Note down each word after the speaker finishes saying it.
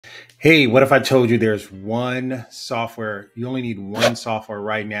Hey, what if I told you there's one software, you only need one software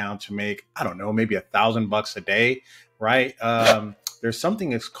right now to make, I don't know, maybe $1,000 a day, right? There's something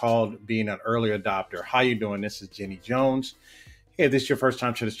that's called being an early adopter. How you doing? This is Jenny Jones. Hey, if this is your first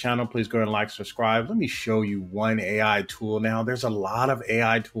time to this channel, please go ahead and like, subscribe. Let me show you one AI tool. Now, there's a lot of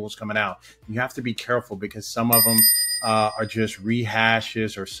AI tools coming out. You have to be careful because some of them are just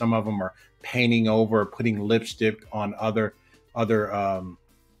rehashes, or some of them are painting over, putting lipstick on other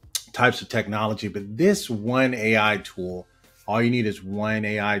types of technology. But this one AI tool, all you need is one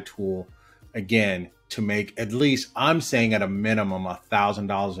AI tool, again, to make, at least I'm saying at a minimum,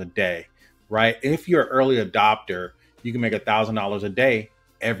 $1,000 a day, right? If you're an early adopter, you can make $1,000 a day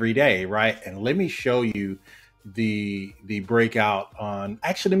every day, right? And let me show you the breakout on,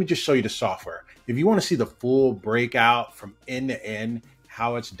 actually, let me just show you the software. If you want to see the full breakout from end to end,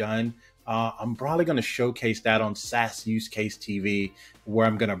 how it's done, I'm probably going to showcase that on Saas Use Case TV, where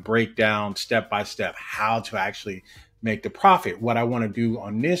I'm going to break down step by step how to actually make the profit. What I want to do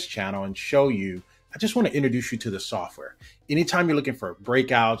on this channel and show you, I just want to introduce you to the software. Anytime you're looking for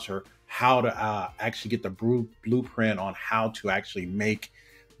breakouts or how to actually get the blueprint on how to actually make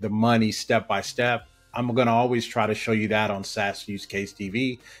the money step by step, I'm going to always try to show you that on Saas Use Case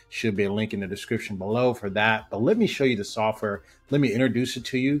TV. Should be a link in the description below for that. But let me show you the software. Let me introduce it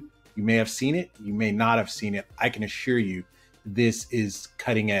to you. You may have seen it. You may not have seen it. I can assure you this is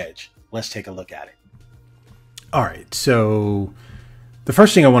cutting edge. Let's take a look at it. All right. So the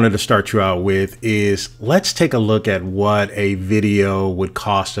first thing I wanted to start you out with is let's take a look at what a video would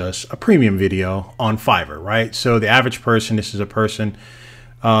cost us, a premium video on Fiverr, right? So the average person, this is a person,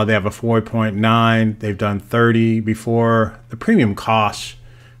 they have a 4.9, they've done 30 before. The premium cost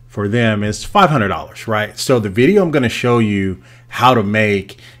for them is $500, right? So the video I'm going to show you how to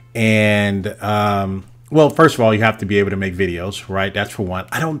make, and well, first of all, you have to be able to make videos, right? That's for one.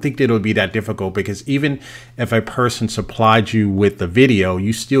 I don't think that it'll be that difficult, because even if a person supplied you with the video,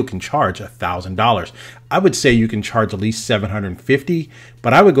 you still can charge $1,000. I would say you can charge at least $750,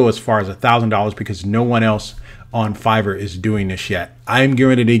 but I would go as far as $1,000 because no one else on Fiverr is doing this yet. I'm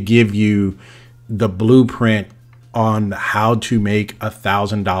going to give you the blueprint on how to make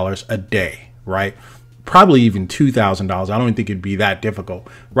 $1,000 a day, right? Probably even $2,000. I don't think it'd be that difficult,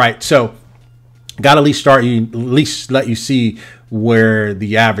 right? So got to at least let you see where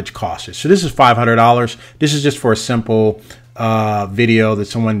the average cost is. So this is $500. This is just for a simple video that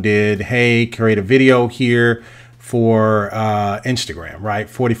someone did. Hey, create a video here for Instagram, right?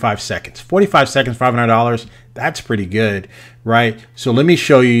 45 seconds, 45 seconds, $500. That's pretty good, right? So let me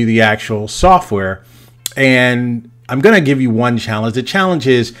show you the actual software, and I'm going to give you one challenge. The challenge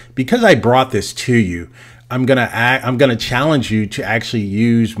is, because I brought this to you, I'm going to challenge you to actually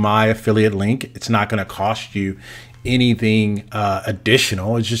use my affiliate link. It's not going to cost you anything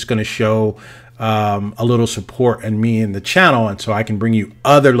additional. It's just going to show a little support in me in the channel, and so I can bring you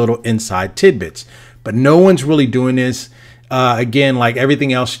other little inside tidbits. But no one's really doing this. Again, like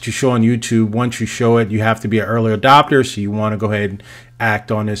everything else that you show on YouTube, once you show it, you have to be an early adopter. So you want to go ahead and act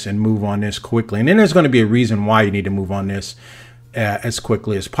on this and move on this quickly. And then there's going to be a reason why you need to move on this as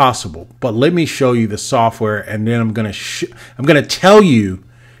quickly as possible. But let me show you the software, and then I'm going to tell you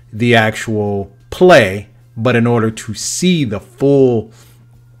the actual play. But in order to see the full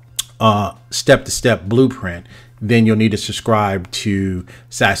step-to-step blueprint, then you'll need to subscribe to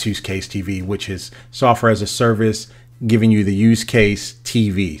Saas Use Case TV, which is software as a service, giving you the use case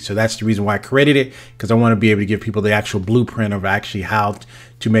TV. So that's the reason why I created it, because I want to be able to give people the actual blueprint of actually how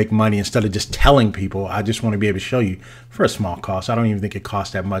to make money instead of just telling people. I just want to be able to show you for a small cost. I don't even think it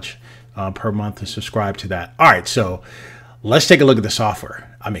costs that much per month to subscribe to that. All right, so let's take a look at the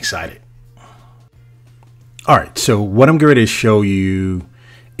software. I'm excited. All right, so what I'm going to show you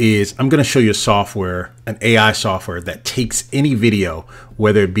is I'm going to show you a software, an AI software that takes any video,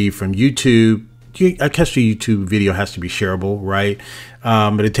 whether it be from YouTube. I guess the YouTube video has to be shareable, right?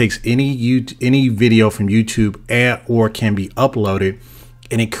 But it takes any video from YouTube or can be uploaded,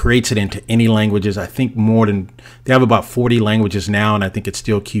 and it creates it into any languages. I think they have about 40 languages now, and I think it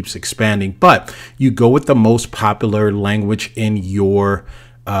still keeps expanding. But you go with the most popular language in your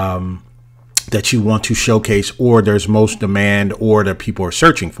that you want to showcase, or there's most demand, or that people are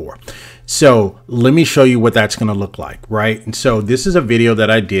searching for. So let me show you what that's going to look like, right? And so this is a video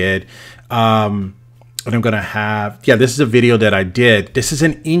that I did. And I'm going to have, this is a video that I did. This is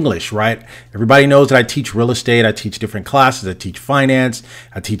in English, right? Everybody knows that I teach real estate. I teach different classes. I teach finance.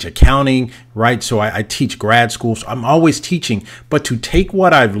 I teach accounting, right? So I teach grad school. So I'm always teaching. But to take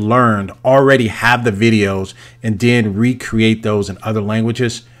what I've learned, already have the videos, and then recreate those in other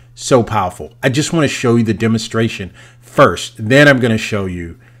languages, so powerful. I just want to show you the demonstration first. Then I'm going to show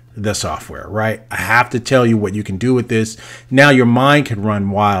you the software, right? I have to tell you what you can do with this. Now your mind can run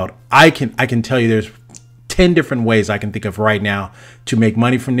wild. I can tell you there's 10 different ways I can think of right now to make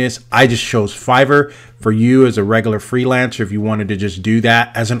money from this. I just chose Fiverr for you as a regular freelancer if you wanted to just do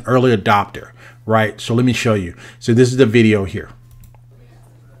that as an early adopter, right? So let me show you. So this is the video here.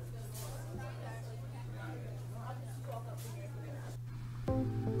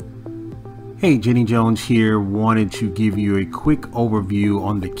 Hey, Jenny Jones here. Wanted to give you a quick overview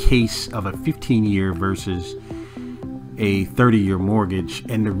on the case of a 15-year versus a 30-year mortgage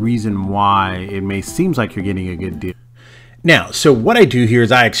and the reason why it seems like you're getting a good deal. Now, so what I do here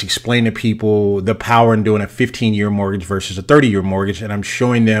is I actually explain to people the power in doing a 15-year mortgage versus a 30-year mortgage, and I'm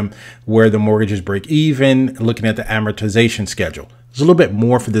showing them where the mortgages break even, looking at the amortization schedule. There's a little bit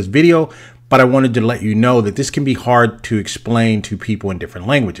more for this video, but I wanted to let you know that this can be hard to explain to people in different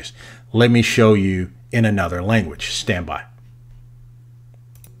languages. Let me show you in another language. Stand by.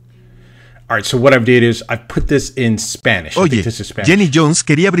 All right, so what I've did is I've put this in Spanish. Oye, Jenny Jones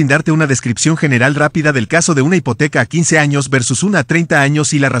quería brindarte una descripción general rápida del caso de una hipoteca a 15 años versus una a 30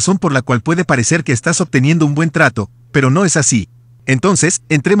 años y la razón por la cual puede parecer que estás obteniendo un buen trato, pero no es así. Entonces,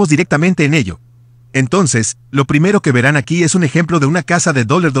 entremos directamente en ello. Entonces, lo primero que verán aquí es un ejemplo de una casa de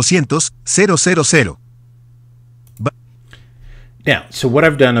 $200,000. Now, so what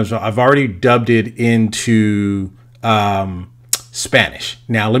I've done is I've already dubbed it into Spanish.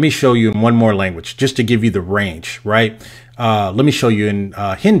 Now, let me show you in one more language, just to give you the range, right? Let me show you in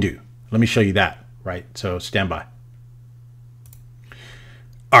Hindu. Let me show you that, right? So stand by.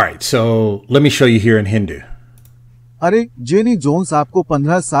 All right, so let me show you here in Hindu. अरे jenny Jones आपको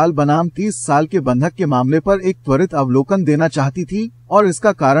 15 साल बनाम 30 साल के बंधक के मामले पर एक त्वरित अवलोकन देना चाहती थी और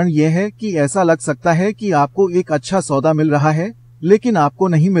इसका कारण यह है कि ऐसा लग सकता है कि आपको एक अच्छा सौदा मिल रहा है लेकिन आपको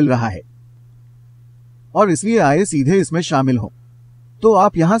नहीं मिल रहा है और इसलिए आए सीधे इसमें शामिल हो। तो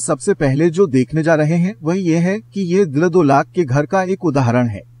आप यहाँ सबसे पहले जो देखने जा रहे हैं वह यह है कि ये 2 लाख के घर का एक उदाहरण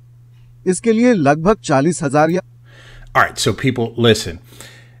है। इसके लिए लगभग 40,000 या All right, so people listen.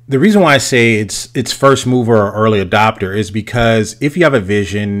 The reason why I say it's first mover or early adopter is because if you have a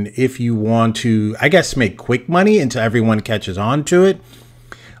vision, if you want to, I guess, make quick money until everyone catches on to it,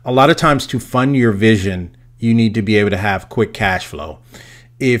 a lot of times to fund your vision, you need to be able to have quick cash flow.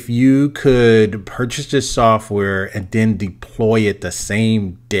 If you could purchase this software and then deploy it the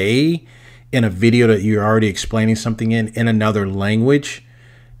same day in a video that you're already explaining something in another language,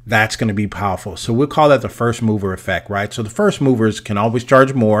 that's going to be powerful. So we'll call that the first mover effect, right? So the first movers can always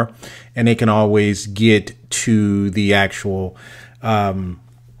charge more and they can always get to the actual,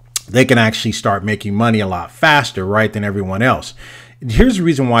 they can actually start making money a lot faster, right, than everyone else. Here's the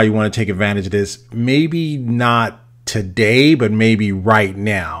reason why you want to take advantage of this. Maybe not today, but maybe right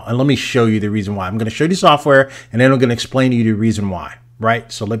now. And let me show you the reason why. I'm going to show you the software and then I'm going to explain to you the reason why,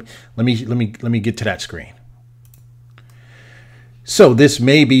 right? So let me get to that screen. So this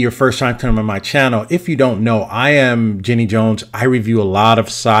may be your first time coming on my channel. If you don't know, I am Jenny Jones. I review a lot of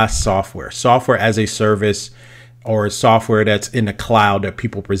Saas software as a service or software that's in the cloud that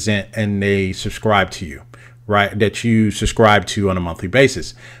people present and they subscribe to you, right? That you subscribe to on a monthly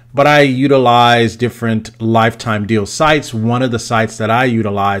basis. But I utilize different lifetime deal sites. One of the sites that I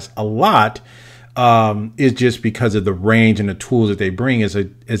utilize a lot is just because of the range and the tools that they bring is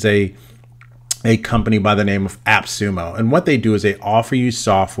a company by the name of appsumo. And what they do is they offer you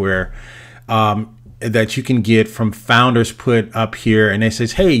software that you can get from founders put up here. And they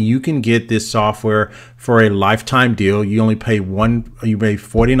says, hey, you can get this software for a lifetime deal. You only pay you pay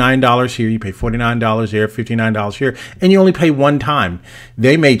 $49 here, you pay $49 there, $59 here, and you only pay one time.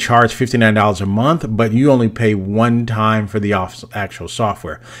 They may charge $59 a month, but you only pay one time for the actual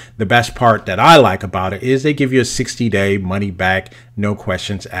software. The best part that I like about it is they give you a 60-day money back, no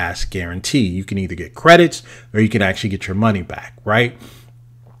questions asked guarantee. You can either get credits or you can actually get your money back, right?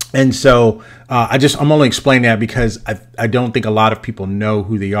 And so I'm only explaining that because I don't think a lot of people know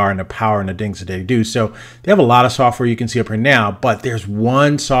who they are and the power and the things that they do. So they have a lot of software you can see up here now, but there's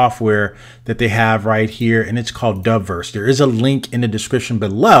one software that they have right here, and it's called Dubverse. There is a link in the description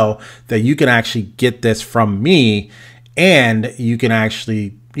below that you can actually get this from me, and you can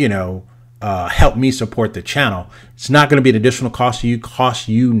actually, help me support the channel. It's not going to be an additional cost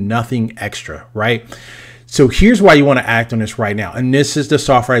you nothing extra, right? So here's why you want to act on this right now. And this is the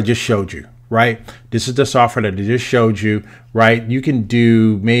software I just showed you, right? This is the software that I just showed you, right? You can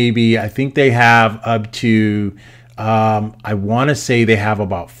do maybe, I think they have up to, I want to say they have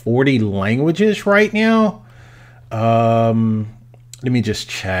about 40 languages right now. Let me just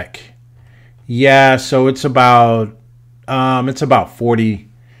check. Yeah, so it's about 40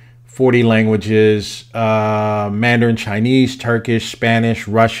 40 languages, Mandarin, Chinese, Turkish, Spanish,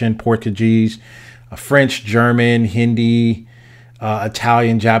 Russian, Portuguese, French, German, Hindi,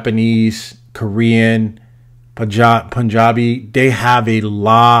 Italian, Japanese, Korean, Punjabi. They have a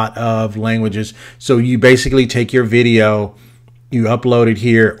lot of languages. So you basically take your video, you upload it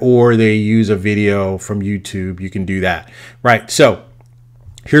here, or they use a video from YouTube. You can do that, right? So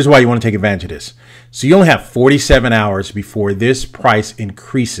here's why you want to take advantage of this. So you only have 47 hours before this price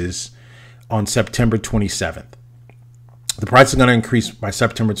increases on September 27th. The price is going to increase by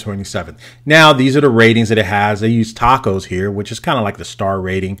September 27th. Now, these are the ratings that it has. They use tacos here, which is kind of like the star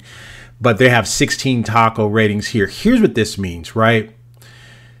rating, but they have 16 taco ratings here. Here's what this means, right?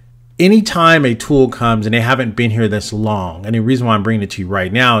 Anytime a tool comes, and they haven't been here this long, and the reason why I'm bringing it to you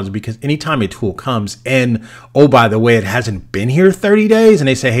right now is because anytime a tool comes and, oh, by the way, it hasn't been here 30 days and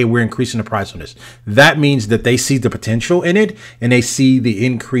they say, hey, we're increasing the price on this, that means that they see the potential in it and they see the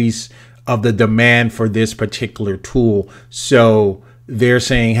increase of the demand for this particular tool. So they're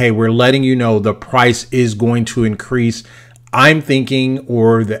saying, hey, we're letting you know the price is going to increase. I'm thinking,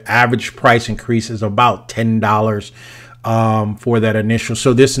 or the average price increase is about $10 for that initial.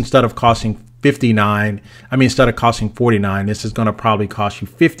 So this, instead of costing instead of costing 49, this is going to probably cost you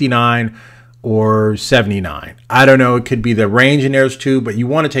 59 or 79. I don't know. It could be the range in theirs too, but you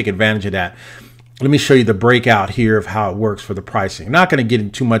want to take advantage of that. Let me show you the breakout here of how it works for the pricing. I'm not going to get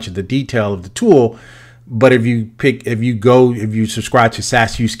into too much of the detail of the tool, but if you subscribe to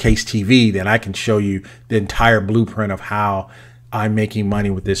Saas Use Case TV, then I can show you the entire blueprint of how I'm making money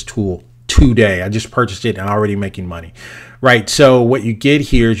with this tool today. I just purchased it and already making money, right? So what you get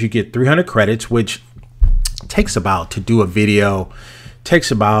here is you get 300 credits, which takes about, to do a video, takes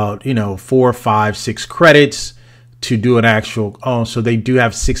about, 4, 5, 6 credits to do an actual. Oh, so they do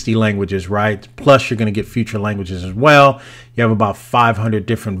have 60 languages, right? Plus you're going to get future languages as well. You have about 500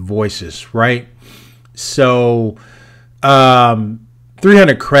 different voices, right? So 300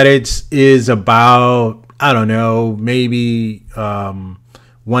 credits is about, I don't know, maybe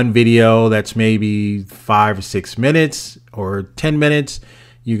one video that's maybe 5 or 6 minutes or 10 minutes.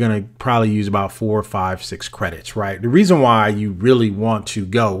 You're going to probably use about 4, 5, 6 credits, right? The reason why you really want to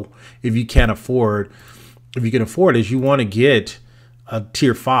go, if you can afford, is you want to get a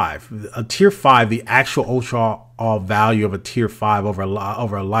tier 5. A tier 5, the actual overall value of a tier 5 over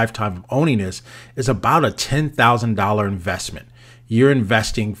a lifetime of owning this is about a $10,000 investment. You're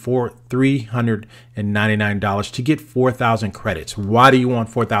investing for $399 to get 4,000 credits. Why do you want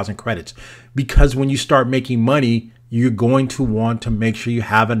 4,000 credits? Because when you start making money, you're going to want to make sure you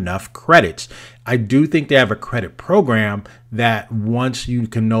have enough credits. I do think they have a credit program that once you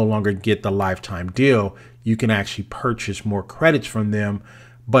can no longer get the lifetime deal, you can actually purchase more credits from them,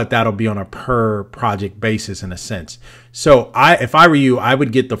 but that'll be on a per project basis in a sense. So if I were you, I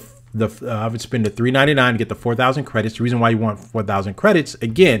would get I would spend the $399 to get the 4,000 credits. The reason why you want 4,000 credits,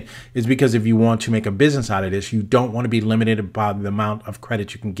 again, is because if you want to make a business out of this, you don't want to be limited by the amount of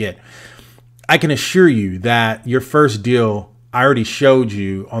credits you can get. I can assure you that your first deal, I already showed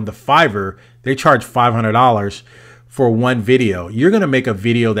you on the Fiverr, they charge $500 for one video. You're going to make a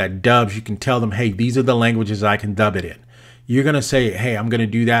video that dubs. You can tell them, hey, these are the languages I can dub it in. You're going to say, hey, I'm going to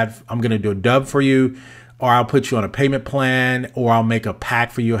do that. I'm going to do a dub for you, or I'll put you on a payment plan, or I'll make a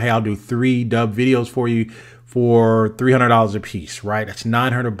pack for you. Hey, I'll do 3 dub videos for you for $300 a piece, right? That's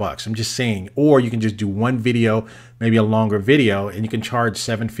 $900. I'm just saying. Or you can just do one video, maybe a longer video, and you can charge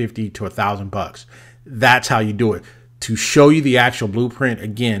 $750 to $1,000. That's how you do it. To show you the actual blueprint,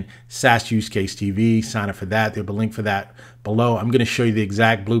 again, Saas Use Case TV, sign up for that. There'll be a link for that below. I'm going to show you the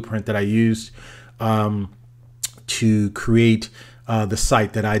exact blueprint that I used to create the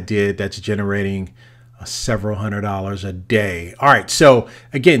site that I did that's generating several $100s a day. All right. So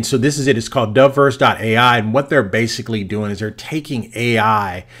again, so this is it. It's called dubverse.ai. And what they're basically doing is they're taking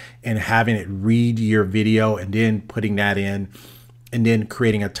AI and having it read your video and then putting that in and then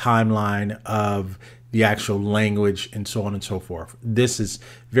creating a timeline of the actual language and so on and so forth. This is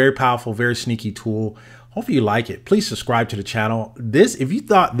very powerful, very sneaky tool. Hopefully you like it. Please subscribe to the channel. If you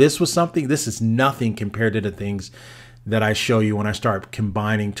thought this was something, this is nothing compared to the things that I show you when I start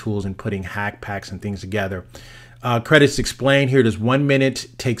combining tools and putting hack packs and things together. Credits explained here. There's 1 minute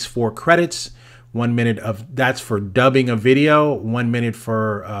takes 4 credits. 1 minute of that's for dubbing a video. 1 minute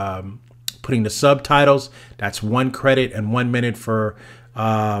for putting the subtitles. That's 1 credit, and 1 minute for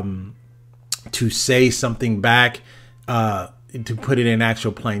to say something back, to put it in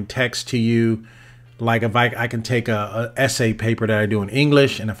actual plain text to you. Like if I can take a essay paper that I do in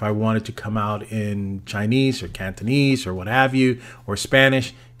English, and if I want it to come out in Chinese or Cantonese or what have you, or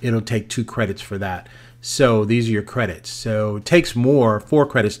Spanish, it'll take 2 credits for that. So these are your credits. So it takes 4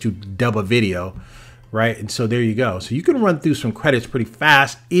 credits to dub a video, right? And so there you go. So you can run through some credits pretty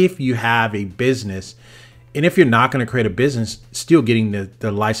fast if you have a business. And if you're not going to create a business, still getting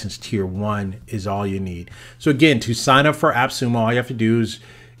the license tier 1 is all you need. So again, to sign up for AppSumo, all you have to do is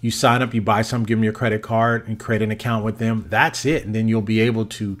you sign up, you buy some, give them your credit card and create an account with them. That's it. And then you'll be able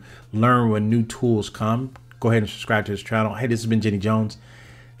to learn when new tools come. Go ahead and subscribe to this channel. Hey, this has been Jenny Jones.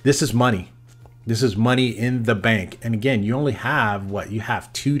 This is money. This is money in the bank. And again, you only have what? You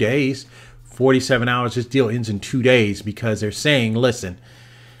have 2 days, 47 hours. This deal ends in 2 days because they're saying, listen,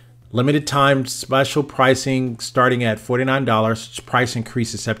 limited time special pricing starting at $49. Price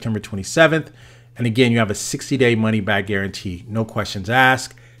increases September 27th. And again, you have a 60-day money back guarantee. No questions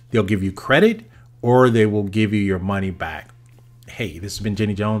asked. They'll give you credit or they will give you your money back. Hey, this has been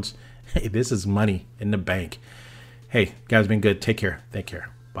Jenny Jones. Hey, this is money in the bank. Hey, guys, been good. Take care. Take care.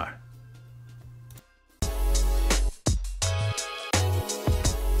 Bye.